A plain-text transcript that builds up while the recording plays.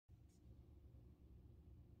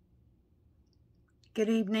Good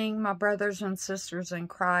evening, my brothers and sisters in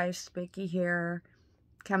Christ. Vicki here,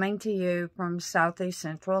 coming to you from southeast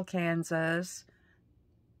central Kansas.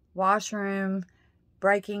 Washroom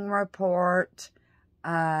breaking report.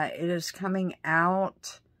 It is coming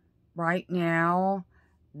out right now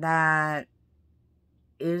that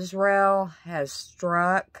Israel has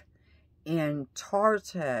struck in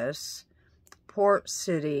Tartous, port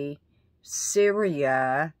city,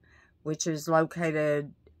 Syria, which is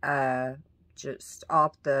located just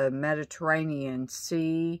off the Mediterranean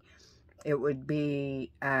Sea. It would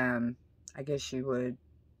be, I guess you would,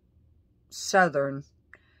 southern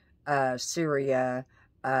Syria,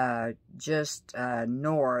 just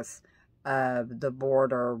north of the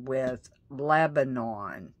border with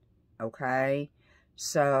Lebanon, okay?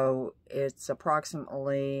 So it's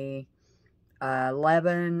approximately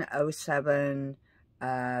 11:07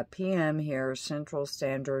 p.m. here, Central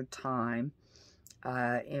Standard Time,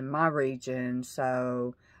 in my region.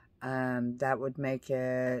 So that would make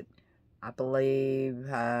it, I believe,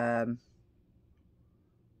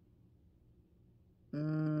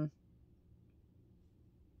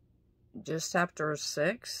 just after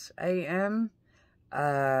 6 a.m.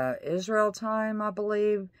 Israel time, I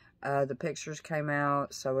believe. The pictures came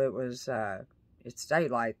out, so it was, it's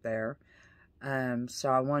daylight there.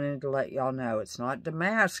 So I wanted to let y'all know it's not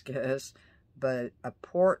Damascus, but a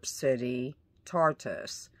port city,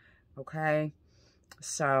 Tartous, okay?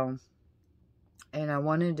 So, and I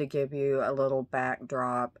wanted to give you a little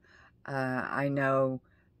backdrop. I know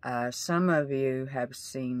some of you have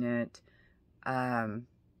seen it.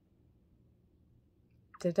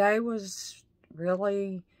 Today was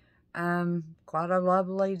really quite a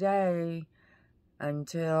lovely day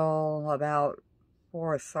until about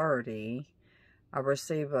 4:30. I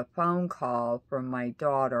received a phone call from my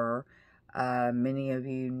daughter. Many of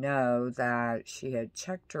you know that she had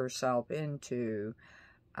checked herself into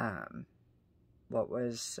what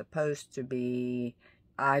was supposed to be,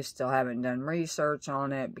 I still haven't done research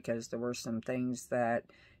on it because there were some things that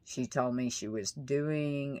she told me she was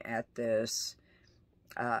doing at this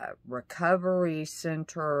recovery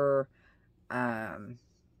center. But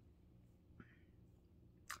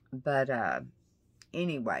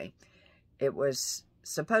anyway, it was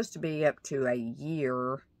supposed to be up to a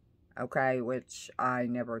year, okay, which I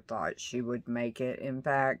never thought she would make it. In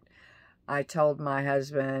fact, I told my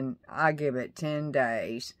husband I give it 10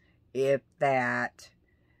 days, if that.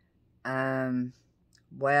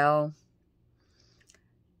 Well,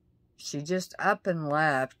 she just up and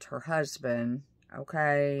left her husband,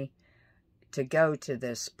 okay, to go to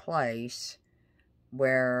this place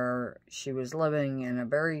where she was living in a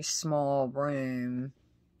very small room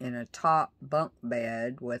in a top bunk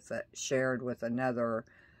bed shared with another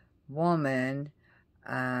woman.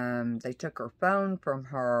 They took her phone from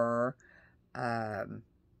her.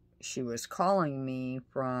 She was calling me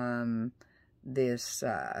from this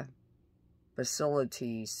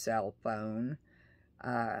facility's cell phone,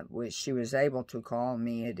 which she was able to call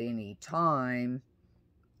me at any time.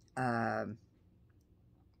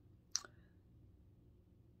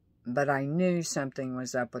 But I knew something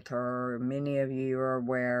was up with her. Many of you are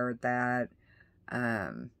aware that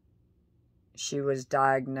she was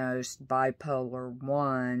diagnosed bipolar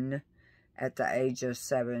 1 at the age of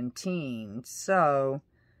 17. So,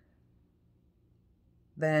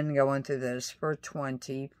 been going through this for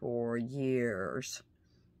 24 years.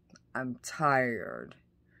 I'm tired.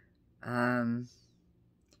 But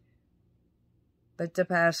to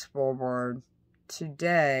fast forward,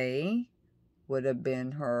 today would have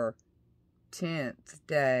been her 10th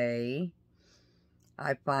day.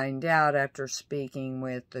 I find out after speaking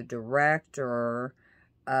with the director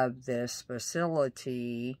of this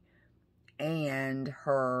facility and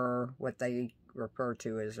her, what they refer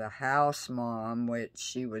to as a house mom, which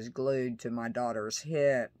she was glued to my daughter's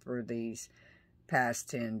hip for these past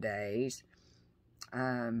 10 days.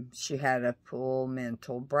 She had a full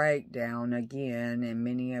mental breakdown again, and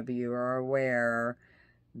many of you are aware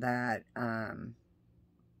that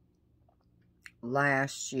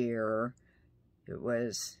last year, it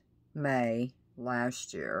was May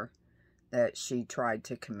last year, that she tried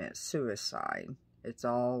to commit suicide. It's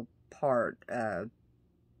all part of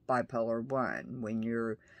bipolar 1. When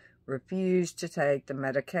you refuse to take the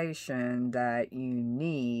medication that you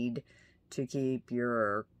need to keep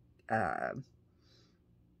your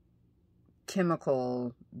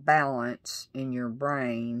chemical balance in your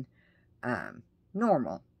brain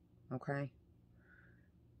normal, okay?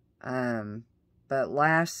 But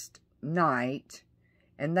last night,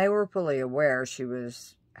 and they were fully aware she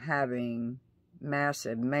was having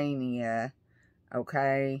massive mania,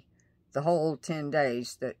 okay? The whole 10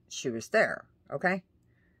 days that she was there, okay?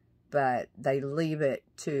 But they leave it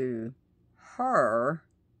to her,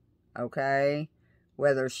 okay,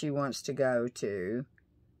 whether she wants to go to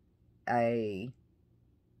a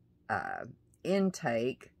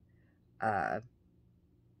intake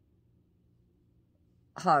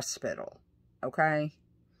hospital, okay?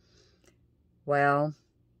 Well,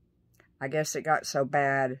 I guess it got so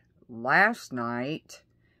bad last night,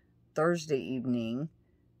 Thursday evening,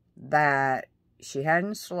 that she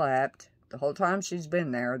hadn't slept the whole time she's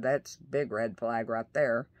been there. That's a big red flag right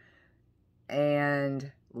there.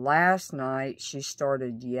 And last night she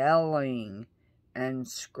started yelling and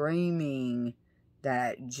screaming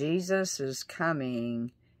that Jesus is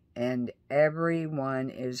coming and everyone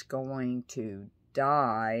is going to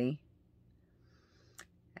die.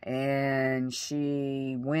 And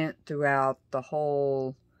she went throughout the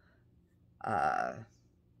whole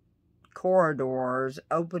corridors,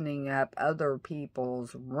 opening up other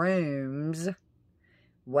people's rooms,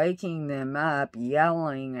 waking them up,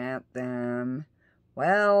 yelling at them.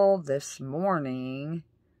 Well, this morning,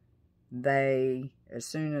 they, as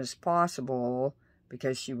soon as possible,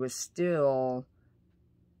 because she was still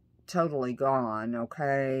totally gone,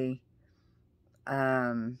 okay,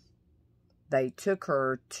 they took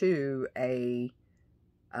her to a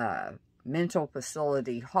mental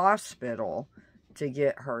facility hospital to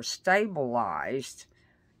get her stabilized,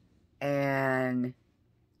 and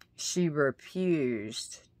she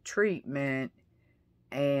refused treatment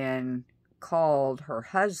and called her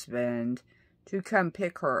husband to come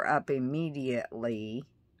pick her up immediately,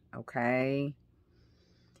 okay?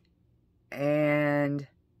 And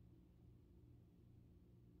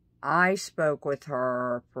I spoke with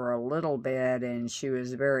her for a little bit, and she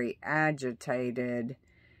was very agitated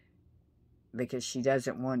because she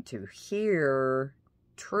doesn't want to hear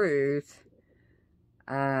truth.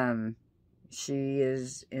 She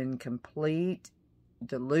is in complete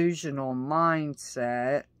delusional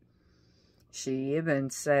mindset. She even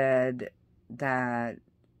said that,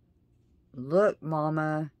 "Look,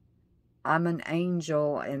 Mama, I'm an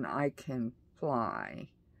angel and I can fly."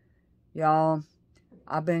 Y'all,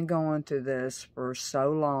 I've been going through this for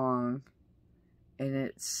so long, and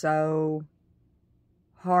it's so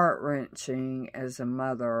heart-wrenching as a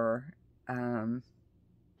mother. And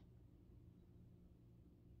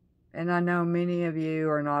I know many of you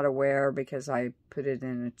are not aware because I put it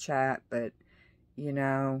in a chat, but, you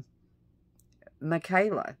know,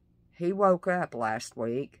 Michaela, he woke up last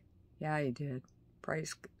week. Yeah, he did.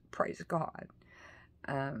 Praise God.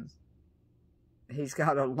 He's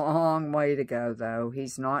got a long way to go, though.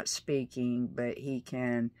 He's not speaking, but he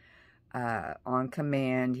can, on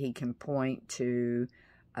command, he can point to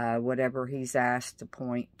whatever he's asked to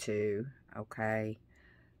point to, okay?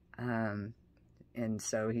 And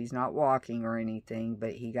so he's not walking or anything,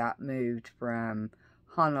 but he got moved from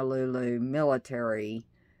Honolulu Military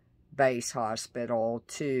Base Hospital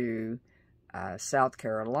to South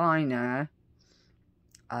Carolina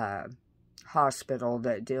hospital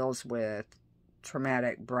that deals with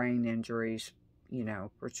traumatic brain injuries, you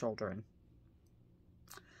know, for children.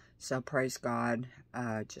 So praise God.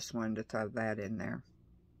 Just wanted to throw that in there.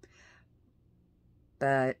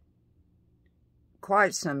 But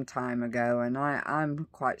quite some time ago, and I'm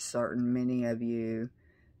quite certain many of you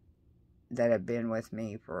that have been with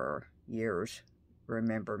me for years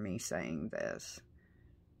remember me saying this,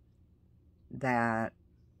 that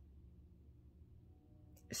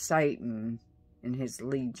Satan and his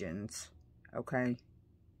legions, okay,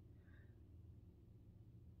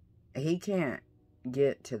 he can't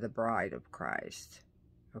get to the bride of Christ,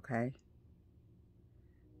 okay,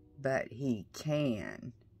 but he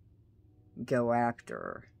can go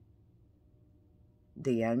after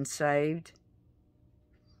the unsaved.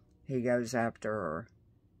 He goes after,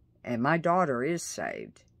 and my daughter is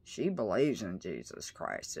saved. She believes in Jesus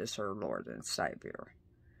Christ as her Lord and Savior,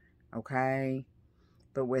 okay?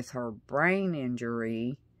 But with her brain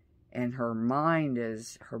injury, and her brain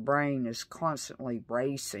is constantly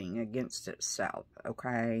racing against itself,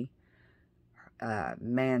 okay?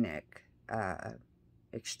 Manic,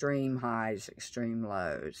 extreme highs, extreme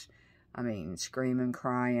lows. I mean, screaming,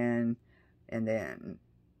 crying, and then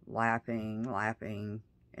laughing,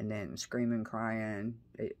 and then screaming, crying.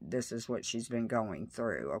 This is what she's been going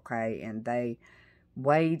through, okay? And they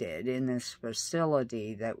waited in this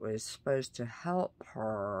facility that was supposed to help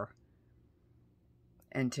her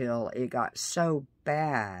until it got so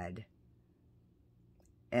bad.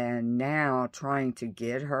 And now trying to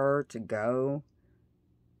get her to go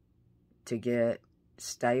to get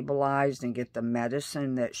stabilized and get the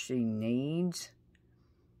medicine that she needs.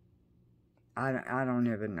 I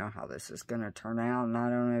don't even know how this is going to turn out, and I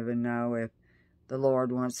don't even know if the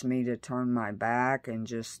Lord wants me to turn my back and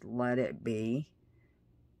just let it be.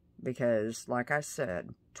 Because, like I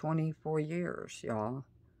said, 24 years, y'all.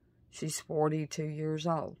 She's 42 years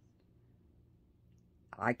old.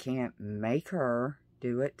 I can't make her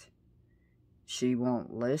do it. She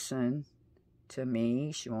won't listen to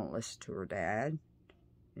me. She won't listen to her dad.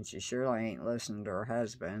 And she surely ain't listening to her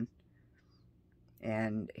husband.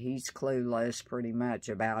 And he's clueless pretty much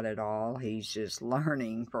about it all. He's just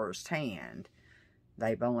learning firsthand.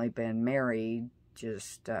 They've only been married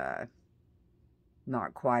just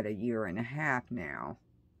not quite a year and a half now.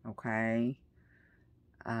 Okay?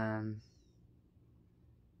 But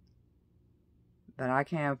I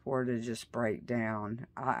can't afford to just break down.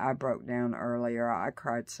 I broke down earlier. I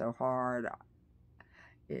cried so hard.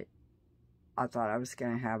 I thought I was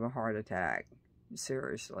going to have a heart attack.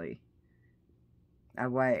 Seriously. I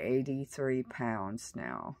weigh 83 pounds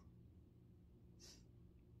now.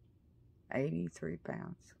 83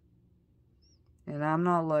 pounds. And I'm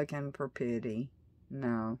not looking for pity.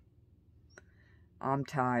 No. I'm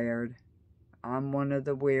tired. I'm one of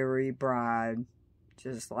the weary bride.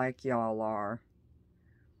 Just like y'all are.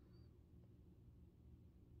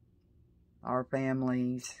 Our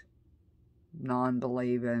families,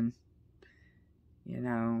 non-believing, you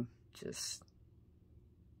know, just,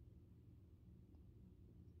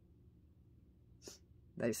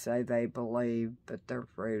 they say they believe, but their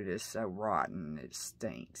fruit is so rotten, it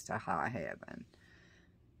stinks to high heaven.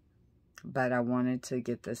 But I wanted to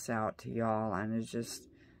get this out to y'all, and it's just,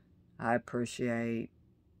 I appreciate,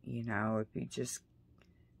 you know, if you just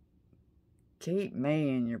keep me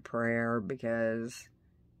in your prayer, because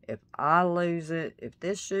if I lose it, if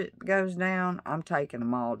this shit goes down, I'm taking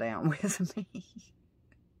them all down with me.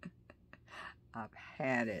 I've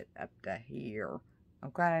had it up to here,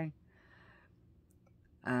 okay?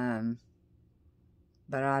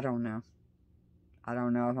 But I don't know. I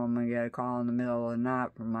don't know if I'm going to get a call in the middle of the night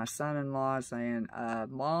from my son-in-law saying,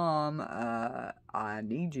 Mom, I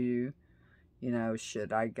need you. You know,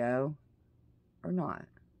 should I go or not,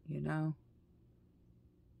 you know?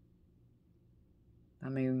 I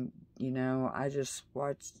mean, you know, I just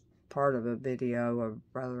watched part of a video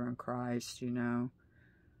of Brother in Christ, you know,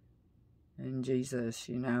 and Jesus,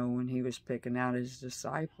 you know, when he was picking out his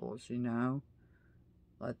disciples, you know,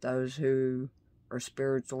 let those who are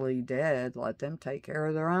spiritually dead, let them take care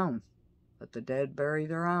of their own. Let the dead bury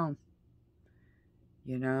their own,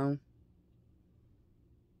 you know.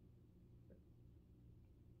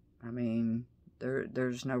 I mean,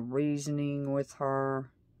 there's no reasoning with her.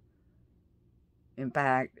 In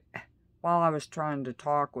fact, while I was trying to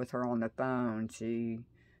talk with her on the phone,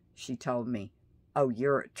 she told me, "Oh,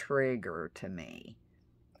 you're a trigger to me."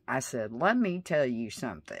 I said, "Let me tell you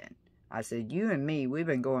something." I said, "You and me, we've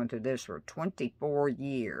been going through this for 24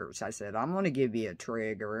 years. I said, "I'm going to give you a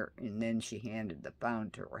trigger." And then she handed the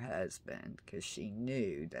phone to her husband because she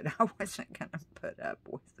knew that I wasn't going to put up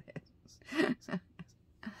with it.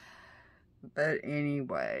 But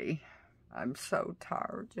anyway, I'm so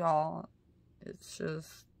tired, y'all. It's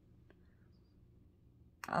just,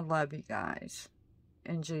 I love you guys.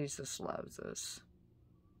 And Jesus loves us.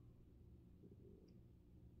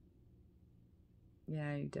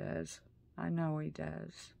 Yeah, he does. I know he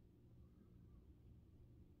does.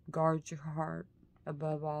 Guard your heart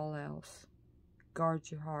above all else.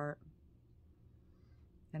 Guard your heart.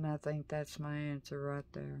 And I think that's my answer right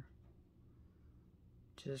there.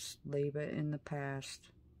 Just leave it in the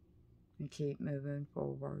past and keep moving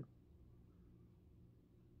forward.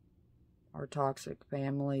 Our toxic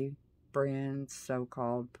family friends,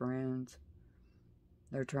 so-called friends,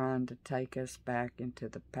 they're trying to take us back into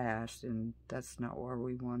the past, and that's not where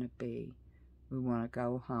we want to be. We want to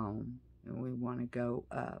go home, and we want to go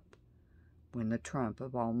up when the trump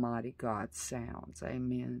of Almighty God sounds.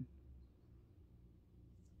 Amen.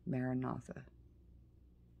 Maranatha.